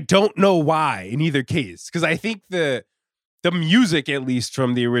 and I don't know why in either case, because I think the music, at least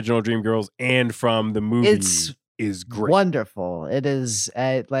from the original Dreamgirls and from the movie, is great. Wonderful. It is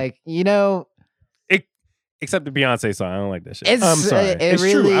except the Beyonce song. I don't like that shit. I'm sorry. It's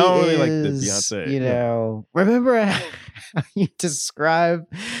really true. I don't really like the Beyonce. Remember how you describe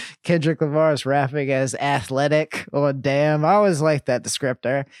Kendrick Lamar's rapping as athletic on Damn? I always like that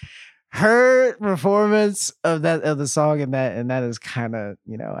descriptor. Her performance of the song and that is kind of,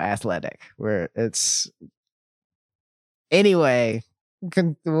 athletic, where it's anyway.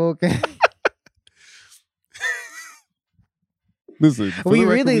 Listen, we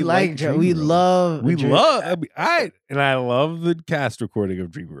really like we love I love the cast recording of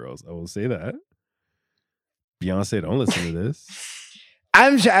Dreamgirls. I will say that. Beyonce, don't listen to this.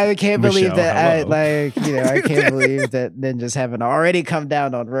 I can't believe that. I can't believe that ninjas haven't already come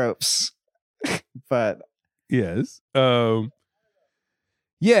down on ropes. But yes,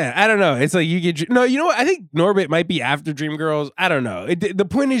 yeah, I don't know. It's like you get no. You know what? I think Norbit might be after Dreamgirls. I don't know. The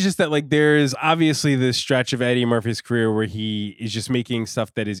point is just that like there's obviously this stretch of Eddie Murphy's career where he is just making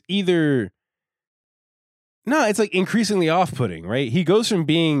stuff that is either it's like increasingly off-putting, right? He goes from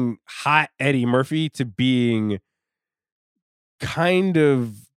being hot Eddie Murphy to being kind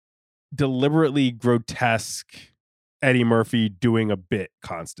of deliberately grotesque Eddie Murphy doing a bit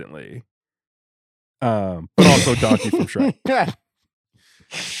constantly, but also Donkey from Shrek.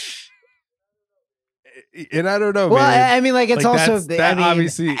 And I don't know, Well, man. I mean, like it's Like, also that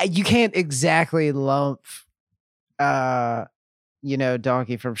obviously. you can't exactly lump,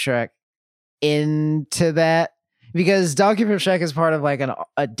 Donkey from Shrek into that, because Donkey from Shrek is part of like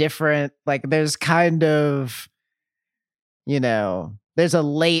a different, like there's kind of, there's a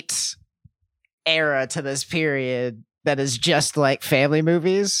late era to this period that is just like family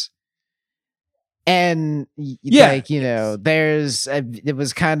movies. And Yeah. it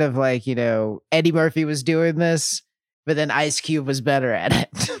was kind of like, Eddie Murphy was doing this, but then Ice Cube was better at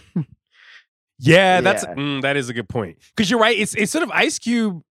it. Yeah, that is a good point. Because you're right. It's sort of Ice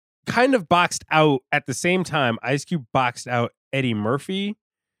Cube kind of boxed out at the same time. Ice Cube boxed out Eddie Murphy,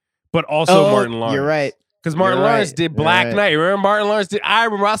 but also Martin Lawrence. You're right. Because Martin Lawrence did Black Knight. Remember Martin Lawrence I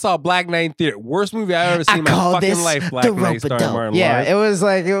remember I saw Black Knight in theater. Worst movie I've ever seen in my fucking life. Black Knight starring Martin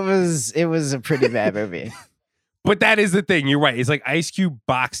Lawrence. It was a pretty bad movie. But that is the thing. You're right. It's like Ice Cube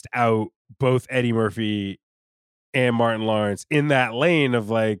boxed out both Eddie Murphy and Martin Lawrence in that lane of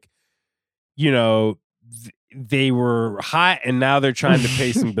like, they were hot and now they're trying to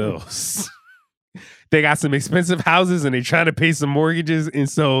pay some bills. They got some expensive houses and they're trying to pay some mortgages. And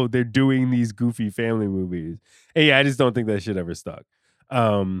so they're doing these goofy family movies. And yeah, I just don't think that shit ever stuck.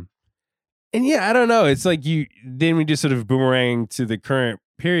 And yeah, I don't know. It's like then we just sort of boomerang to the current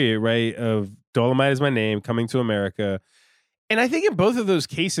period, right? Of Dolomite Is My Name, Coming to America. And I think in both of those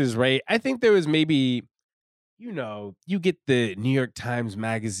cases, right? I think there was maybe, you get the New York Times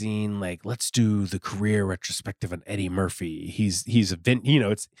Magazine, like, let's do the career retrospective on Eddie Murphy. He's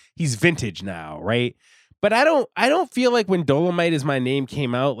vintage now, right? But I don't feel like when Dolomite Is My Name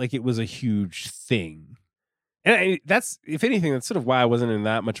came out, like it was a huge thing. And that's, if anything, that's sort of why I wasn't in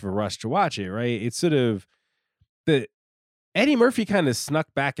that much of a rush to watch it, right? It's sort of the Eddie Murphy kind of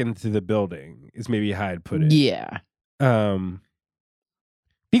snuck back into the building, is maybe how I'd put it. Yeah.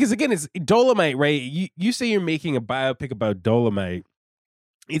 Because again, it's Dolomite, right? You say you're making a biopic about Dolomite.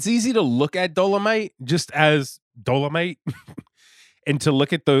 It's easy to look at Dolomite just as Dolomite, and to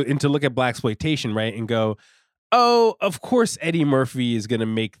look at blaxploitation, right? And go, oh, of course Eddie Murphy is gonna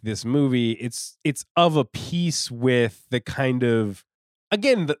make this movie. It's of a piece with the kind of,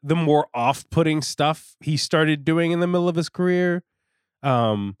 again, the more off-putting stuff he started doing in the middle of his career.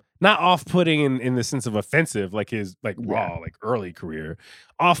 Not off-putting in the sense of offensive, like his raw, like early career.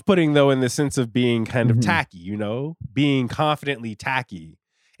 Off-putting though in the sense of being kind of tacky, being confidently tacky.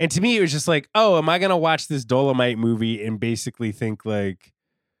 And to me, it was just like, oh, am I gonna watch this Dolomite movie and basically think like,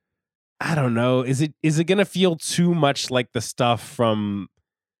 I don't know, is it gonna feel too much like the stuff from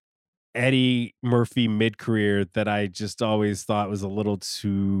Eddie Murphy mid-career that I just always thought was a little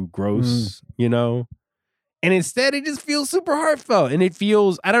too gross, And instead, it just feels super heartfelt. And it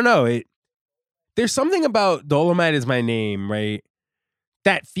feels, I don't know, there's something about Dolomite Is My Name, right?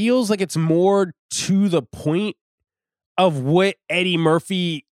 That feels like it's more to the point of what Eddie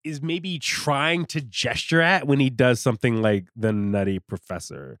Murphy is maybe trying to gesture at when he does something like The Nutty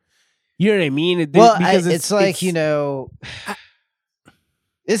Professor. You know what I mean? Because it's like,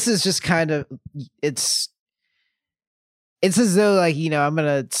 this is just kind of, it's as though like, I'm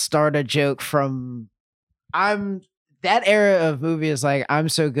going to start a joke from, that era of movie is like, I'm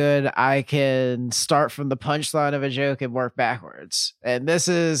so good I can start from the punchline of a joke and work backwards. And this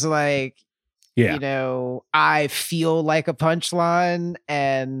is like, I feel like a punchline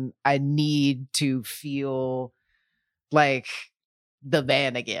and I need to feel like the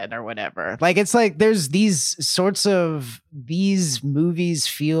man again or whatever. Like, it's like there's these movies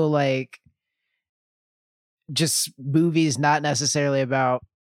feel like just movies not necessarily about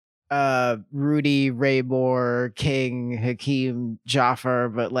Rudy Ray Moore, King Hakeem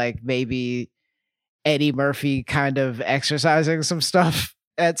Jaffer, but like maybe Eddie Murphy kind of exercising some stuff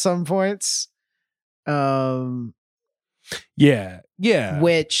at some points.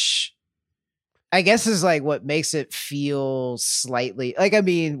 Which I guess is like what makes it feel slightly like,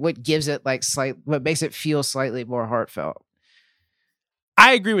 what gives it like what makes it feel slightly more heartfelt.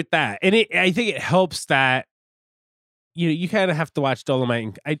 I agree with that. And I think it helps that you kind of have to watch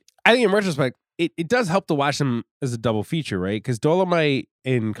Dolomite. And I think in retrospect, it does help to watch them as a double feature, right? Because Dolomite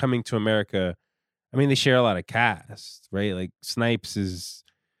and Coming to America, they share a lot of cast, right? Like Snipes is,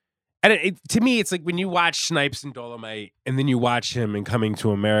 and to me, it's like when you watch Snipes and Dolomite, and then you watch him in Coming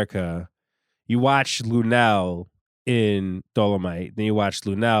to America, you watch Lunel in Dolomite, then you watch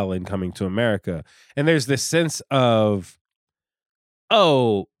Lunel in Coming to America, and there's this sense of,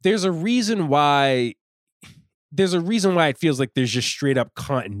 oh, there's a reason why it feels like there's just straight up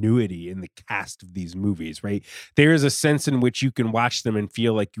continuity in the cast of these movies, right? There is a sense in which you can watch them and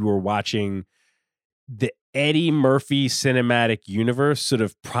feel like you are watching Eddie Murphy cinematic universe sort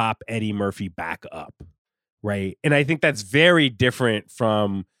of prop Eddie Murphy back up, right? And I think that's very different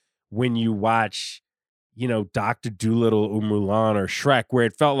from when you watch, Dr. Dolittle or Mulan or Shrek, where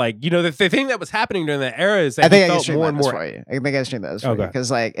it felt like, the thing that was happening during that era is that I think he I can felt stream more and this more. for you. I think I can stream those for you Okay.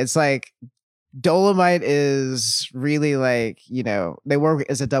 because it's like Dolomite is really they work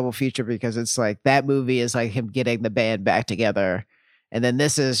as a double feature because it's like that movie is like him getting the band back together. And then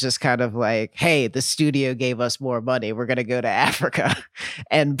this is just kind of like, hey, the studio gave us more money. We're gonna go to Africa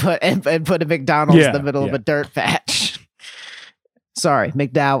and put a McDonald's in the middle of a dirt patch. Sorry,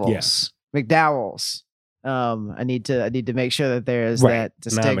 McDowell's. McDowell's. I need to make sure that there is that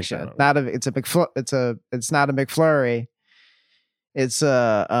distinction. It's not a McFlurry. It's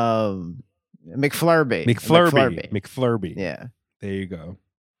a McFlurby. McFlurby. Yeah. There you go.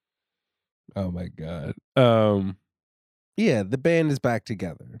 Oh my God. Yeah, the band is back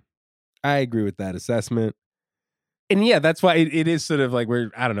together. I agree with that assessment. And yeah, that's why it is sort of like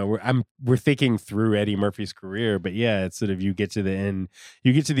we're thinking through Eddie Murphy's career, but yeah, it's sort of you get to the end,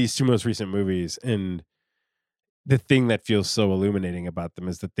 you get to these two most recent movies, and the thing that feels so illuminating about them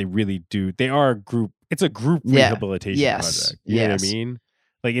is that they really do. They are a group. It's a group rehabilitation project. You know what I mean?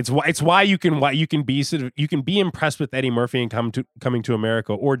 Like it's why you can be impressed with Eddie Murphy and Coming to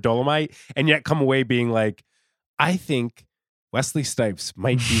America or Dolomite, and yet come away being like, I think Wesley Snipes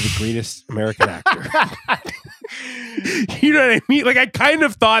might be the greatest American actor. You know what I mean? Like I kind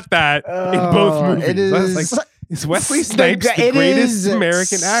of thought that in both movies. I was like, is Wesley Snipes the greatest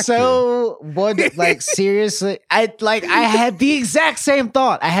American actor? So like seriously, I had the exact same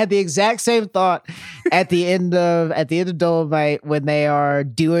thought. at the end of Dolomite when they are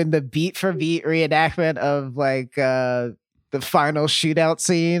doing the beat for beat reenactment of like the final shootout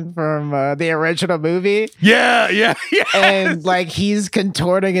scene from the original movie. Yeah. And like he's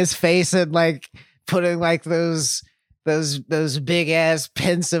contorting his face and like putting like those big ass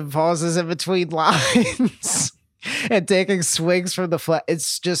pensive pauses in between lines. And taking swings from the flat. It's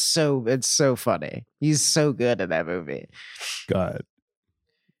so funny. He's so good in that movie. God.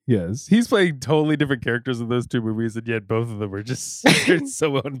 Yes. He's playing totally different characters in those two movies, and yet both of them are just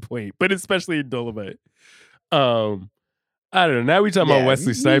so on point. But especially in Dolomite. I don't know. Now we talk about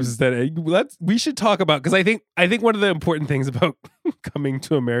Wesley Snipes instead. We should talk about, because I think one of the important things about Coming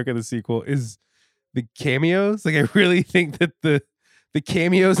to America, the sequel, is the cameos. Like I really think that the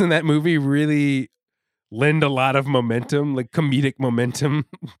cameos in that movie really lend a lot of momentum, like comedic momentum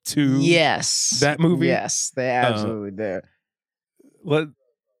to that movie. Yes, they absolutely do.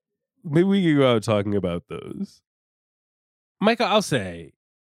 Maybe we could go out talking about those. Micah, I'll say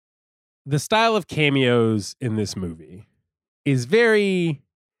the style of cameos in this movie is it's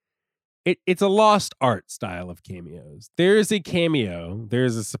a lost art style of cameos. There is a cameo. There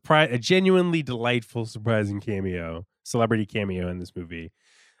is a genuinely delightful, surprising cameo, celebrity cameo in this movie,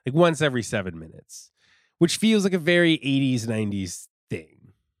 like once every 7 minutes. Which feels like a very 80s, 90s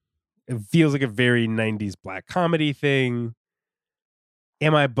thing. It feels like a very 90s black comedy thing.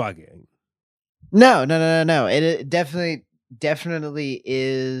 Am I bugging? No. It definitely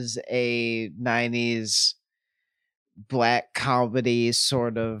is a 90s black comedy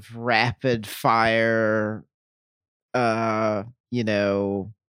sort of rapid fire,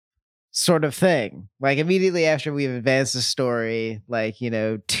 sort of thing. Like immediately after we've advanced the story, like,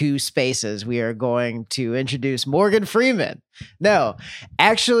 2 spaces, we are going to introduce Morgan Freeman. No,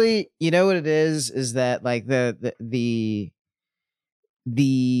 actually, you know what it is that like the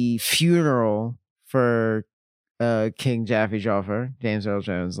funeral for King Jaffe Joffer, James Earl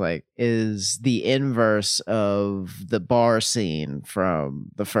Jones, like is the inverse of the bar scene from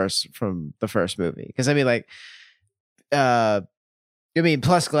the first movie. Because I mean, like,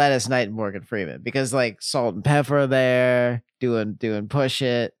 plus Gladys Knight and Morgan Freeman, because like Salt and Pepper are there doing Push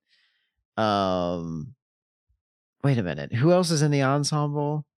It. Wait a minute, who else is in the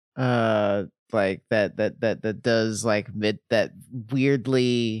ensemble? Like that does like that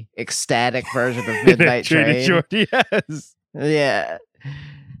weirdly ecstatic version of Midnight Train. Short, yes. Yeah.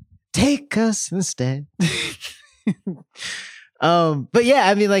 Take us instead. But yeah,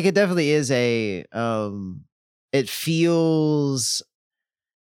 I mean, like it definitely is it feels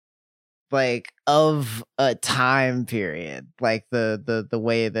like of a time period, like the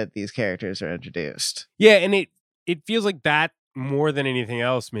way that these characters are introduced. Yeah, and it feels like that more than anything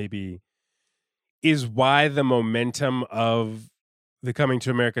else maybe is why the momentum of the Coming to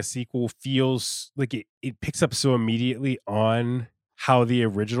America sequel feels like it picks up so immediately on how the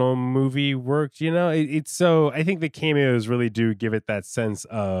original movie worked. It's so, I think the cameos really do give it that sense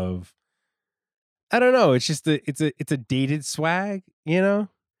of, I don't know, it's just it's a dated swag.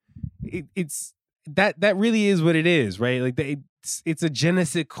 It's that really is what it is, right? Like it's a je ne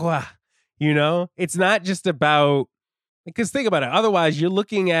sais quoi, you know? It's not just about, because think about it. Otherwise, you're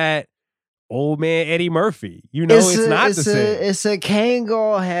looking at old man Eddie Murphy. You know, it's not the same. It's a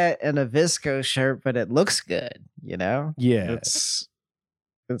Kangol hat and a Visco shirt, but it looks good, you know? Yeah.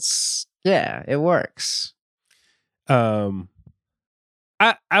 It's yeah, it works. I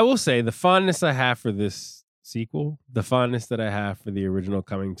will say the fondness I have for this sequel, the fondness that I have for the original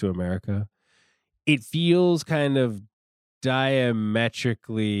Coming to America, it feels kind of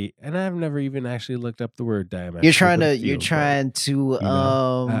diametrically, and I've never even actually looked up the word diametric. You're trying to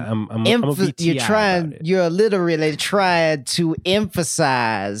you're literally trying to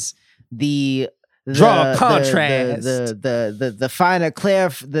emphasize the draw contrast, the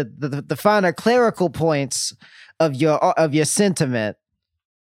finer clerical points of your sentiment.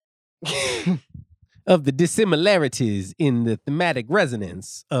 Of the dissimilarities in the thematic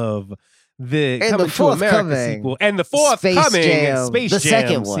resonance of the Coming to America sequel and the forthcoming Space Jam, the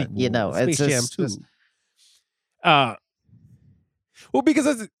second sequel, one. You know, Space Jam 2. Well,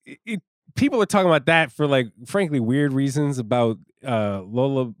 because people are talking about that for, like, frankly, weird reasons about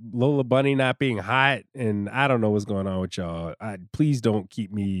Lola Bunny not being hot, and I don't know what's going on with y'all. Please don't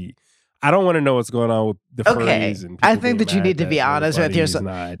keep me. I don't want to know what's going on with the furries. And I think that you need to be honest with yourself.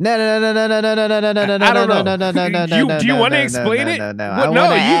 No. Do you want to explain it? No. I want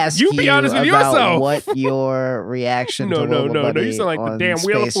to ask you be honest with yourself. What your reaction to No. You sound like the damn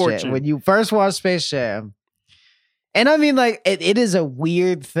Wheel of Fortune when you first watched Space Jam. And I mean, like, it is a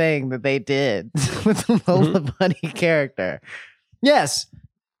weird thing that they did with the Lola Bunny character. Yes.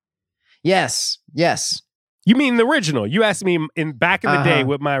 You mean the original? You asked me back in the day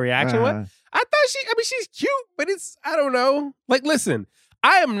what my reaction was. I thought she's cute, but I don't know. Like, listen,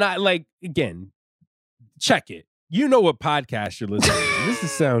 I am not, like, again, check it. You know what podcast you're listening to. This is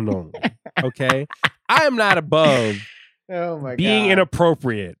sound only. Okay? I am not above being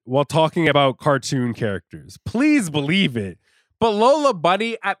inappropriate while talking about cartoon characters. Please believe it. But Lola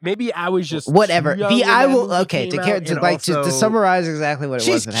Bunny, maybe I was just whatever. To summarize exactly what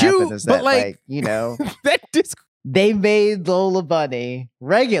it was that happened is that, like, you know, they made Lola Bunny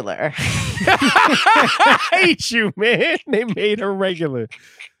regular. I hate you, man. They made her regular.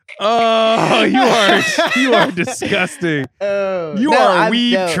 Oh, you are disgusting. You are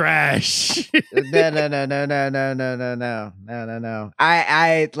weeb trash. No.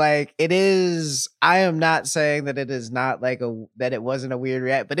 I like it is. I am not saying that it is not like that it wasn't a weird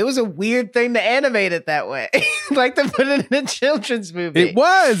react, but it was a weird thing to animate it that way. Like to put it in a children's movie. It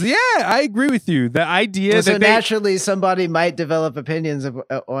was, yeah. I agree with you. The idea that naturally somebody might develop opinions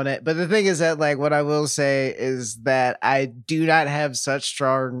on it, but the thing is that, like, what I will say is that I do not have such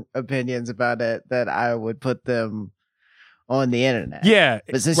strong opinions about it that I would put them on the internet. Yeah,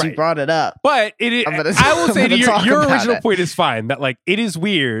 but since you brought it up, but I will say to your original point is fine. That, like, it is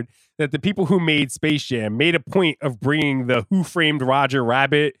weird that the people who made Space Jam made a point of bringing the Who Framed Roger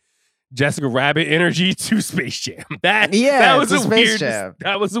Rabbit, Jessica Rabbit energy to Space Jam. That was a weird Jam.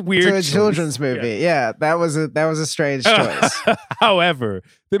 That was a weird to a children's movie. Yeah, that was a strange choice. However,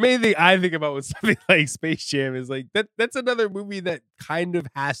 the main thing I think about with something like Space Jam is, like, that's another movie that kind of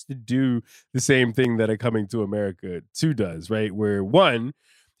has to do the same thing that A Coming to America 2 does, right? Where, one,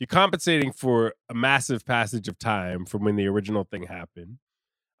 you're compensating for a massive passage of time from when the original thing happened.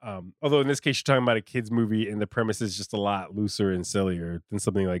 Although in this case, you're talking about a kid's movie and the premise is just a lot looser and sillier than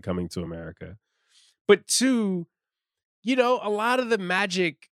something like Coming to America. But two, you know, a lot of the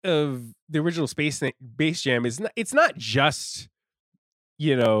magic of the original Space Jam it's not just,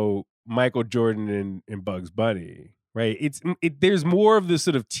 you know, Michael Jordan and Bugs Bunny, right? There's more of this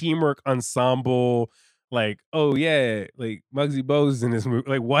sort of teamwork ensemble, like, oh yeah, like Muggsy Bogues in this movie,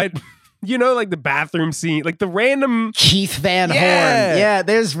 like what? You know, like the bathroom scene, like the random Keith Van Horn. Yeah,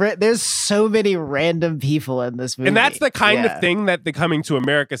 there's so many random people in this movie. And that's the kind of thing that the Coming to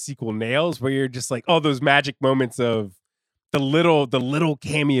America sequel nails, where you're just like, oh, those magic moments of the little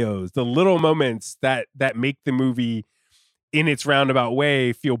cameos, the little moments that make the movie in its roundabout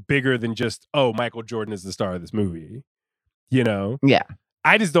way feel bigger than just, oh, Michael Jordan is the star of this movie. You know? Yeah.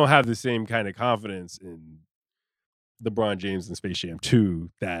 I just don't have the same kind of confidence in LeBron James and Space Jam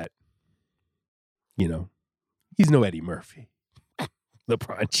 2 that, you know, he's no Eddie Murphy.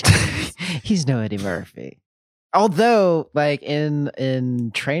 LeBron James. He's no Eddie Murphy. Although, like in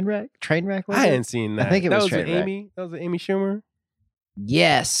Trainwreck, I hadn't seen that. I think it was Amy. That was Amy Schumer.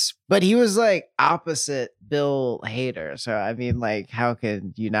 Yes, but he was like opposite Bill Hader. So I mean, like, how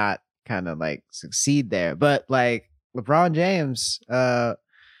can you not kind of like succeed there? But like LeBron James, I'm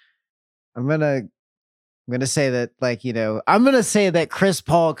gonna I'm gonna say that, like, I'm gonna say that Chris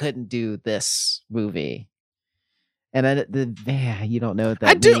Paul couldn't do this movie. And you don't know what that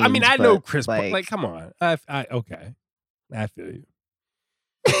I do. means, I mean, I know but, Chris Paul. Like, come on. Okay. I feel you.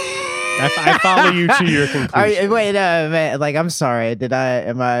 I follow you to your conclusion. Wait, man, like, I'm sorry. Did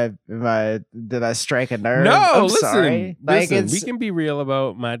I strike a nerve? No, I'm listen. Sorry. Like, we can be real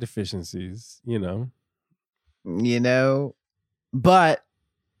about my deficiencies, But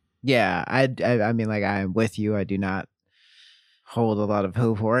yeah, I mean, like, I am with you. I do not hold a lot of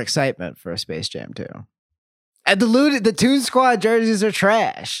hope or excitement for Space Jam 2. And the Toon Squad jerseys are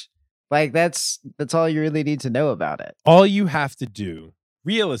trash. Like, that's all you really need to know about it. All you have to do,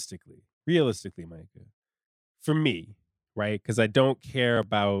 realistically, Micah, for me, right? Because I don't care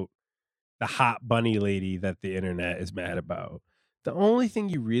about the hot bunny lady that the internet is mad about. The only thing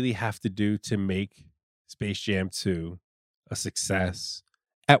you really have to do to make Space Jam 2 a success,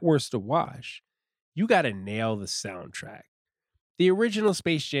 at worst a wash, you got to nail the soundtrack. The original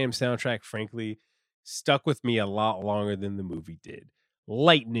Space Jam soundtrack, frankly, stuck with me a lot longer than the movie did.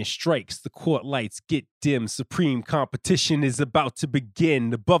 Lightning strikes, the court lights get dim, supreme competition is about to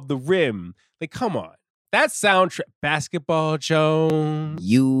begin, above the rim. Like, come on. That soundtrack, Basketball Jones.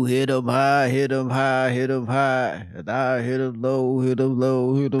 You hit him high, hit him high, hit him high, and I hit him low, hit him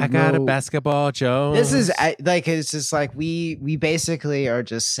low, hit him low. I got a Basketball Jones. This is like, it's just like we basically are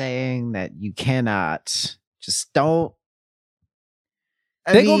just saying that you cannot, just don't.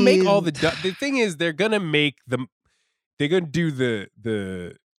 They're gonna make all the thing is they're gonna do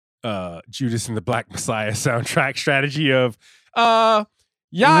the Judas and the Black Messiah soundtrack strategy of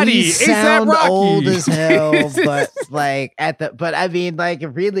Yachty, we sound A$AP Rocky. old as hell, but like but I mean, like,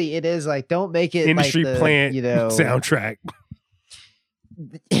 really, it is like, don't make it Industry like Plant soundtrack.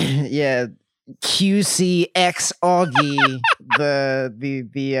 Yeah, QCX Augie,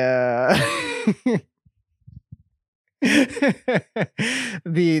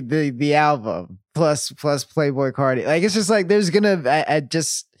 the album plus Playboy Cardi. Like, it's just like, there's gonna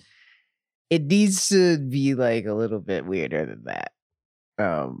it needs to be like a little bit weirder than that.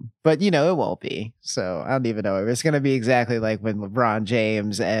 But it won't be. So I don't even know if it's gonna be exactly like when LeBron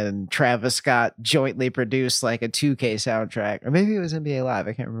James and Travis Scott jointly produced like a 2K soundtrack, or maybe it was NBA Live.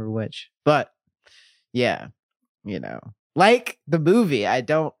 I can't remember which. But yeah, like the movie, I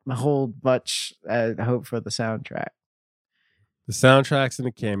don't hold much hope for the soundtrack. The soundtracks and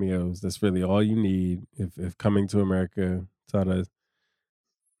the cameos, that's really all you need if Coming to America taught us.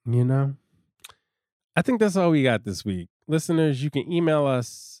 I think that's all we got this week. Listeners, you can email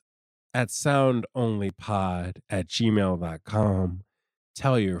us at soundonlypod@gmail.com.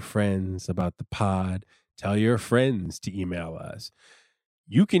 Tell your friends about the pod. Tell your friends to email us.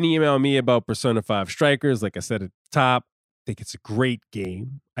 You can email me about Persona 5 Strikers, like I said at the top. I think it's a great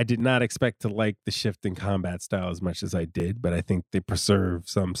game. I did not expect to like the shift in combat style as much as I did, but I think they preserve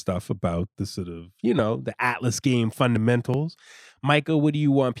some stuff about the sort of, the Atlas game fundamentals. Micah, what do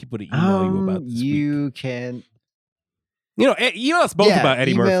you want people to email you about this week? Can... email us both about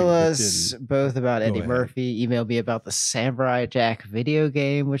Eddie Murphy. Email us both about Eddie Murphy. Email me about the Samurai Jack video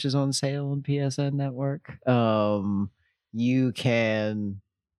game, which is on sale on PSN Network. You can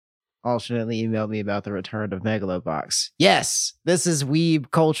alternately email me about the return of Megalobox. Yes, this is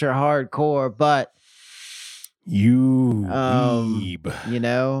weeb culture hardcore, but weeb.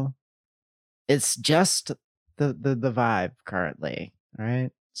 It's just the vibe currently,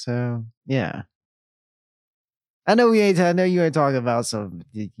 right? So yeah. I know you ain't talking about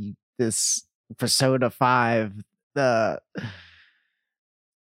this Persona 5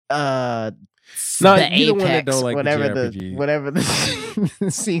 No, the you Apex, don't like whatever the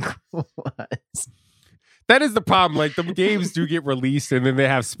sequel was. That is the problem. Like, the games do get released and then they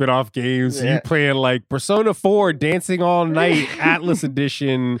have spin-off games. So you playing like Persona 4 Dancing All Night Atlas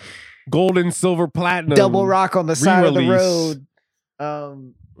Edition, Golden, Silver, Platinum, Double Rock on the side of the road.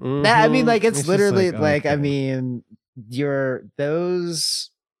 That, I mean, like, it's literally like, okay. I mean,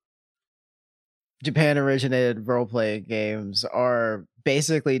 those Japan originated role-playing games are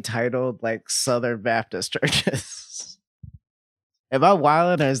basically titled like Southern Baptist churches. Am I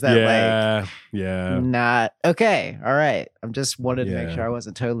wilding, or is that not okay? All right. I'm just wanted to make sure I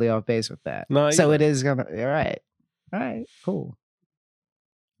wasn't totally off base with that. No, so it is gonna. All right, cool.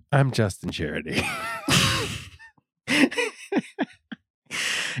 I'm Justin Charity.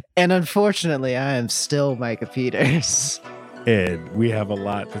 And unfortunately, I am still Micah Peters. And we have a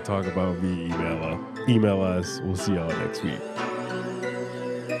lot to talk about via email. Email us. We'll see y'all next week.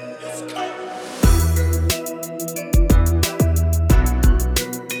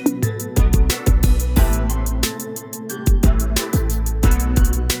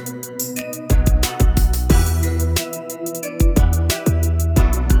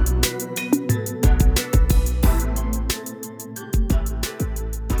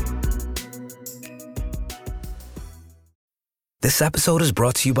 This episode is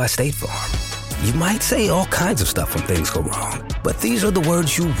brought to you by State Farm. You might say all kinds of stuff when things go wrong, but these are the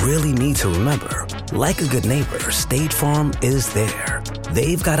words you really need to remember. Like a good neighbor, State Farm is there.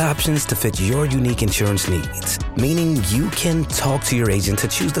 They've got options to fit your unique insurance needs, meaning you can talk to your agent to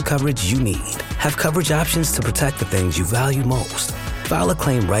choose the coverage you need, have coverage options to protect the things you value most, file a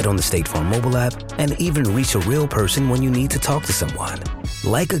claim right on the State Farm mobile app, and even reach a real person when you need to talk to someone.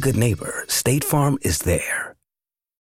 Like a good neighbor, State Farm is there.